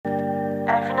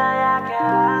Every night I get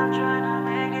out, I'm tryna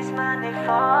make this money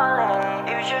falling.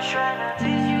 You just tryna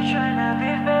tease, you tryna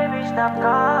beef, baby, stop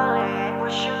calling.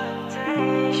 What's your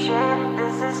intention?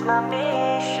 This is my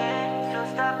mission, so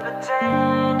stop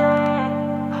pretending.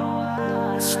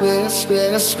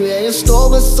 Swear your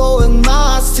story so in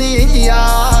my city.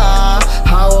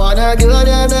 I wanna do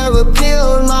that, never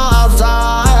kill my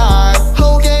vibe.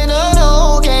 How can I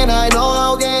know, can I know,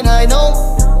 how can I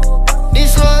know?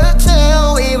 This hard to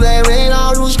tell, even when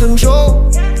I lose control.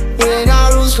 When I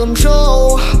lose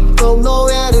control, don't know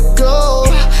where to go.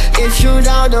 If you're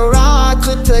down the road, I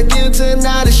could take you to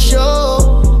another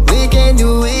show. We can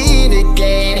do it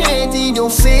again, and you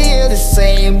don't feel the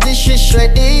same. This shit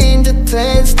straight in the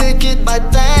 10, stick it by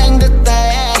bang the thing.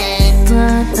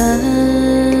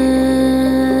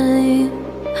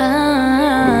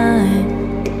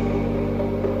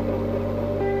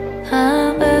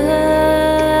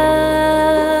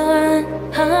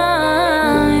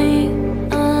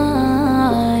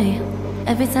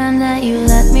 Every time that you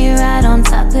let me ride on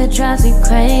top, it drives me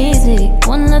crazy.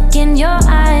 One look in your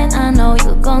eye and I know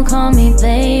you gon' call me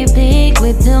baby.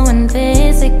 We're doing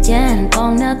this again,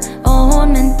 bong up, old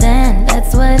man then.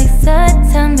 That's what he said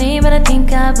to me, but I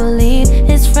think I believe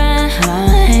his friend.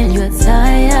 You're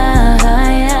tired.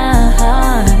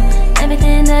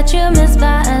 Everything that you missed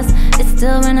by us is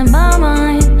still running my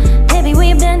mind. Maybe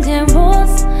we bending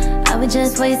rules, I was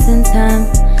just wasting time.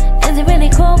 Is it really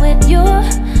cool with you?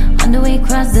 Wonder we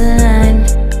crossed the line.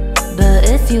 But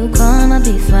if you come, I'll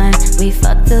be fine. We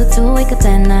fuck till 2, wake up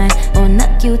at 9. Or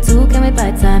not you too, can we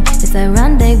buy time? It's a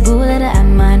rendezvous, let it at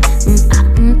mine.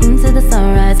 To the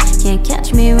sunrise. Can't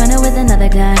catch me running with another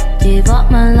guy. Give up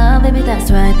my love, baby,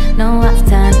 that's right. No off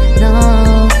time,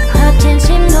 no. How can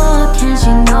she know, can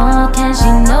she know, can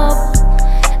she know?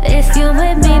 If you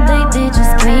with me, baby,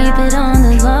 just keep it on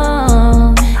the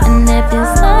low. And if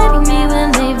it's like me, we'll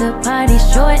leave the party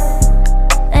short.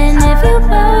 And if you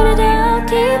bout it, I'll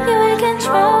keep you in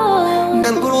control.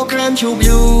 난 프로그램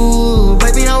you,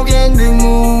 baby, how can we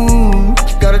move?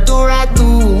 Gotta do right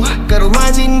too, gotta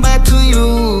rising back to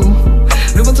you.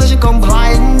 Nếu vẫn chưa còn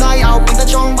phải, nay áo mình ta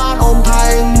trong ban ôm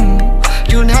thành.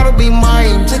 You don't have to be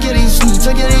mine, take it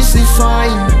easy,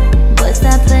 fine. But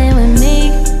stop playing with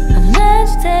me, I'll let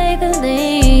you take the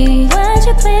lead. Why'd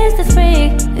you please this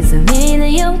freak? It's me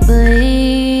that you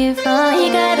believe. Oh,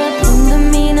 you gotta prove to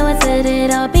me, no, I said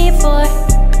it all before.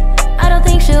 I don't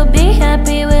think she'll be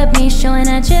happy with me showing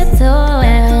at your door.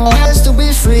 Has to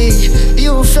be free,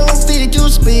 you feel speed to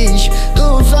speech.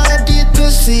 Don't find it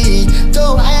to see,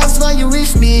 don't ask why you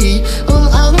with me.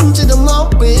 I'm to the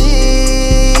mobile,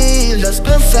 that's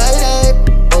perfect.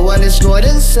 But when it's more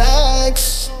than sex,